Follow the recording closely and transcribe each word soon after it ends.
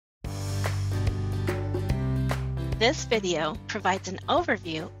This video provides an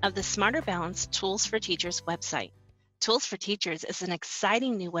overview of the Smarter Balance Tools for Teachers website. Tools for Teachers is an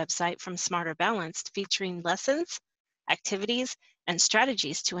exciting new website from Smarter Balance featuring lessons, activities, and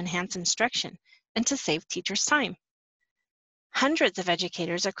strategies to enhance instruction and to save teachers time. Hundreds of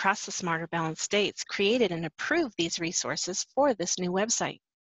educators across the Smarter Balance states created and approved these resources for this new website.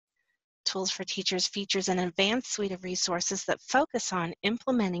 Tools for Teachers features an advanced suite of resources that focus on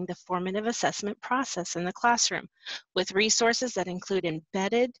implementing the formative assessment process in the classroom, with resources that include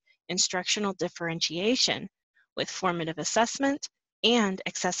embedded instructional differentiation with formative assessment and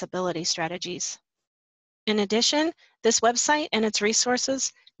accessibility strategies. In addition, this website and its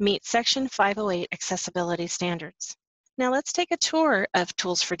resources meet Section 508 accessibility standards. Now let's take a tour of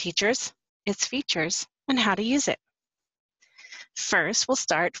Tools for Teachers, its features, and how to use it. First, we'll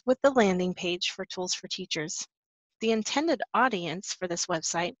start with the landing page for Tools for Teachers. The intended audience for this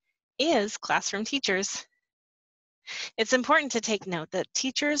website is classroom teachers. It's important to take note that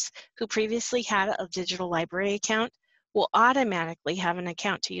teachers who previously had a digital library account will automatically have an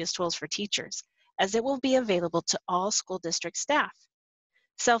account to use Tools for Teachers, as it will be available to all school district staff.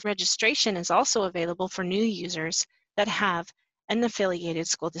 Self-registration is also available for new users that have an affiliated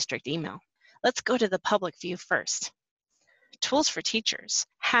school district email. Let's go to the public view first. Tools for Teachers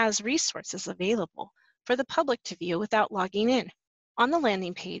has resources available for the public to view without logging in. On the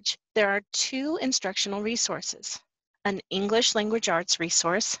landing page, there are two instructional resources, an English Language Arts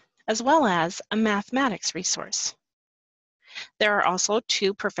resource, as well as a mathematics resource. There are also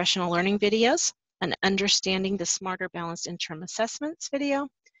two professional learning videos, an Understanding the Smarter Balanced Interim Assessments video,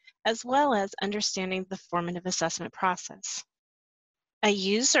 as well as Understanding the Formative Assessment Process. A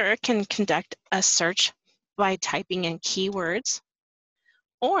user can conduct a search by typing in keywords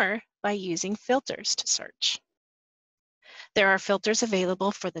or by using filters to search. There are filters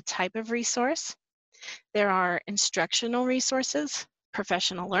available for the type of resource. There are instructional resources,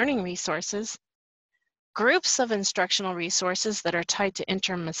 professional learning resources, groups of instructional resources that are tied to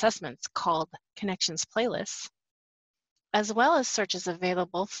interim assessments called Connections Playlists, as well as searches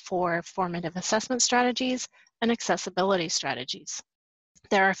available for formative assessment strategies and accessibility strategies.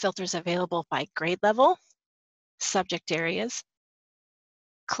 There are filters available by grade level, subject areas,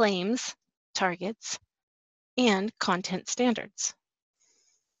 claims, targets, and content standards.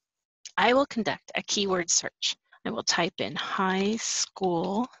 I will conduct a keyword search. I will type in high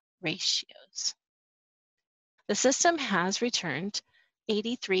school ratios. The system has returned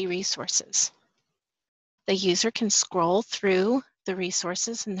 83 resources. The user can scroll through the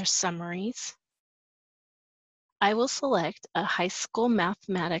resources and their summaries. I will select a high school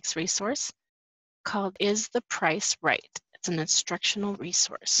mathematics resource called Is the Price Right? It's an instructional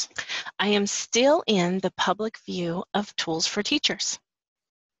resource. I am still in the public view of Tools for Teachers.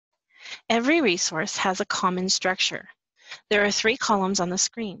 Every resource has a common structure. There are 3 columns on the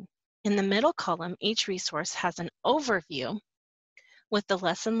screen. In the middle column, each resource has an overview with the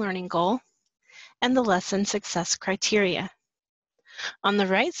lesson learning goal and the lesson success criteria. On the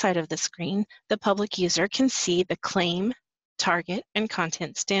right side of the screen, the public user can see the claim, target, and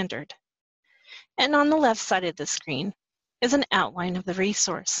content standard. And on the left side of the screen is an outline of the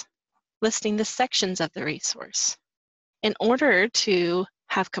resource, listing the sections of the resource. In order to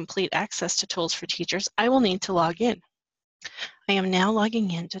have complete access to Tools for Teachers, I will need to log in. I am now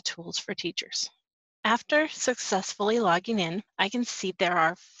logging in to Tools for Teachers. After successfully logging in, I can see there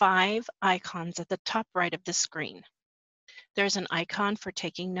are 5 icons at the top right of the screen. There's an icon for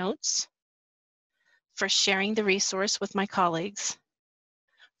taking notes, for sharing the resource with my colleagues,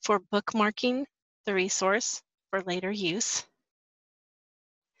 for bookmarking the resource for later use,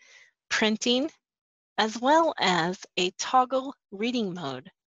 printing, as well as a toggle reading mode,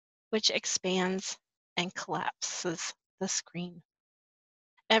 which expands and collapses the screen.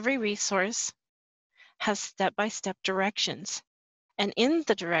 Every resource has step-by-step directions, and in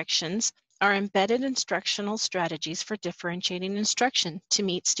the directions are embedded instructional strategies for differentiating instruction to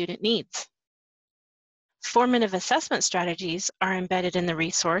meet student needs. Formative assessment strategies are embedded in the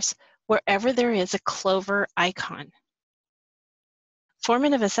resource wherever there is a clover icon.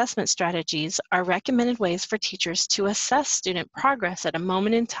 Formative assessment strategies are recommended ways for teachers to assess student progress at a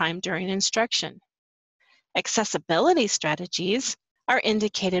moment in time during instruction. Accessibility strategies are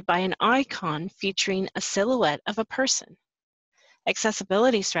indicated by an icon featuring a silhouette of a person.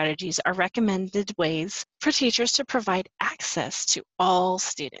 Accessibility strategies are recommended ways for teachers to provide access to all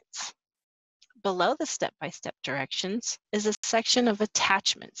students. Below the step-by-step directions is a section of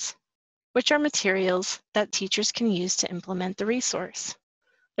attachments, which are materials that teachers can use to implement the resource.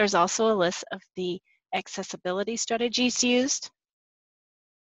 There's also a list of the accessibility strategies used,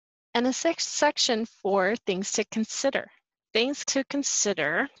 and a section for things to consider. Things to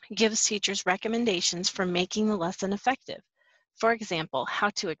consider gives teachers recommendations for making the lesson effective. For example, how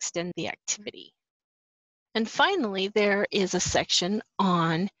to extend the activity. And finally, there is a section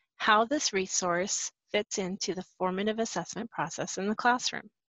on how this resource fits into the formative assessment process in the classroom.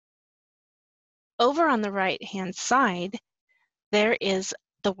 Over on the right-hand side, there is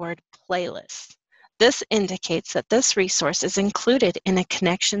the word playlist. This indicates that this resource is included in a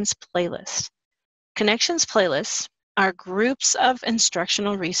Connections playlist. Connections playlists are groups of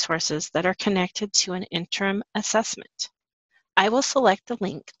instructional resources that are connected to an interim assessment. I will select the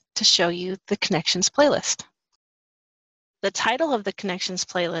link to show you the Connections playlist. The title of the Connections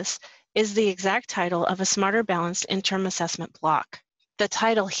playlist is the exact title of a Smarter Balanced interim assessment block. The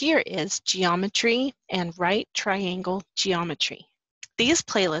title here is Geometry and Right Triangle Geometry. These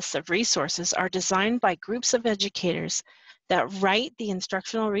playlists of resources are designed by groups of educators that write the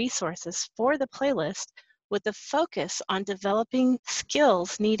instructional resources for the playlist with the focus on developing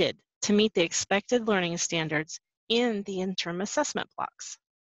skills needed to meet the expected learning standards in the interim assessment blocks.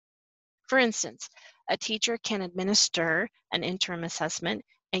 For instance, a teacher can administer an interim assessment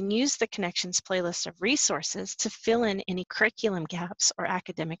and use the Connections playlist of resources to fill in any curriculum gaps or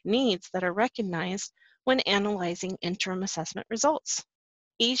academic needs that are recognized when analyzing interim assessment results.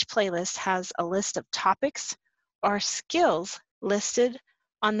 Each playlist has a list of topics or skills listed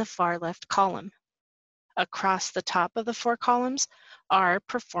on the far left column. Across the top of the 4 columns are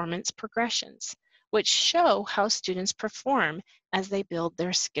performance progressions, which show how students perform as they build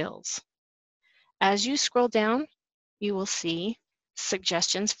their skills. As you scroll down, you will see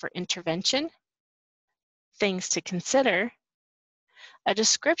suggestions for intervention, things to consider, a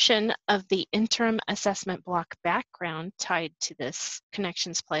description of the interim assessment block background tied to this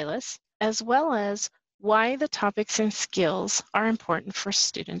Connections playlist, as well as why the topics and skills are important for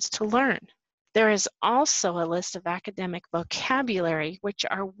students to learn. There is also a list of academic vocabulary, which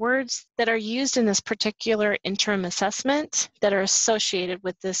are words that are used in this particular interim assessment that are associated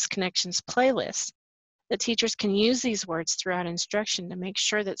with this Connections playlist. The teachers can use these words throughout instruction to make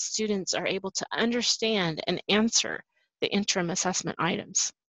sure that students are able to understand and answer the interim assessment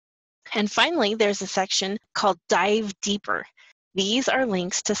items. And finally, there's a section called Dive Deeper. These are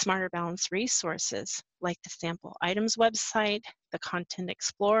links to Smarter Balanced resources like the Sample Items website, the Content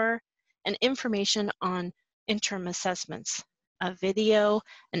Explorer, and information on interim assessments, a video,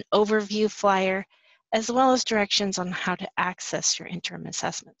 an overview flyer, as well as directions on how to access your interim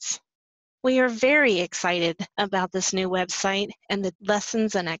assessments. We are very excited about this new website and the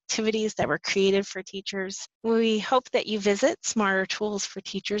lessons and activities that were created for teachers. We hope that you visit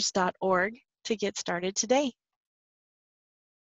smartertoolsforteachers.org to get started today.